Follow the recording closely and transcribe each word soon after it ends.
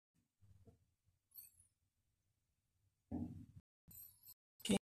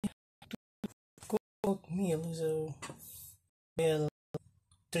meal. So boil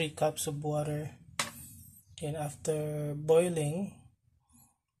 3 cups of water, and after boiling,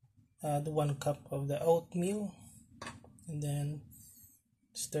 add 1 cup of the oatmeal, and then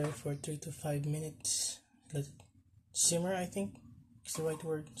stir for 3 to 5 minutes. Let it simmer, I think is the right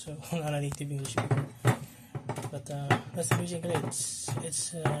word. So I'm not a native English speaker, but that's basically it.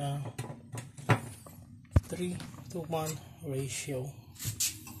 It's 3-to-1 ratio.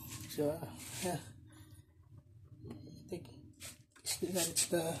 So yeah, I think that it's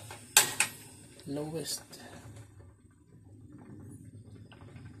the lowest.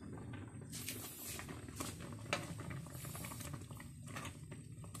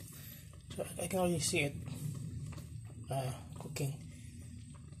 So I can already see it cooking.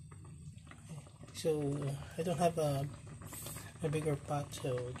 So I don't have a bigger pot,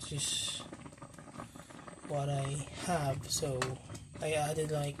 so it's just what I have. So I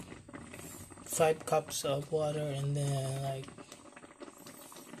added like 5 cups of water, and then like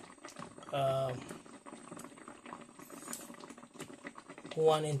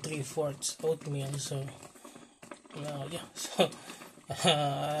 1 3/4 oatmeal. So yeah, so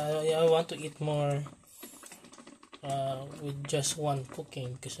I want to eat more with just one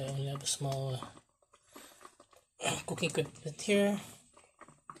cooking, because I only have a small cooking equipment here.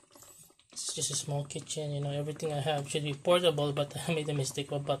 It's just a small kitchen, everything I have should be portable, but I made a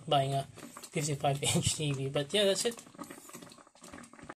mistake about buying a 55-inch TV. But yeah, that's it.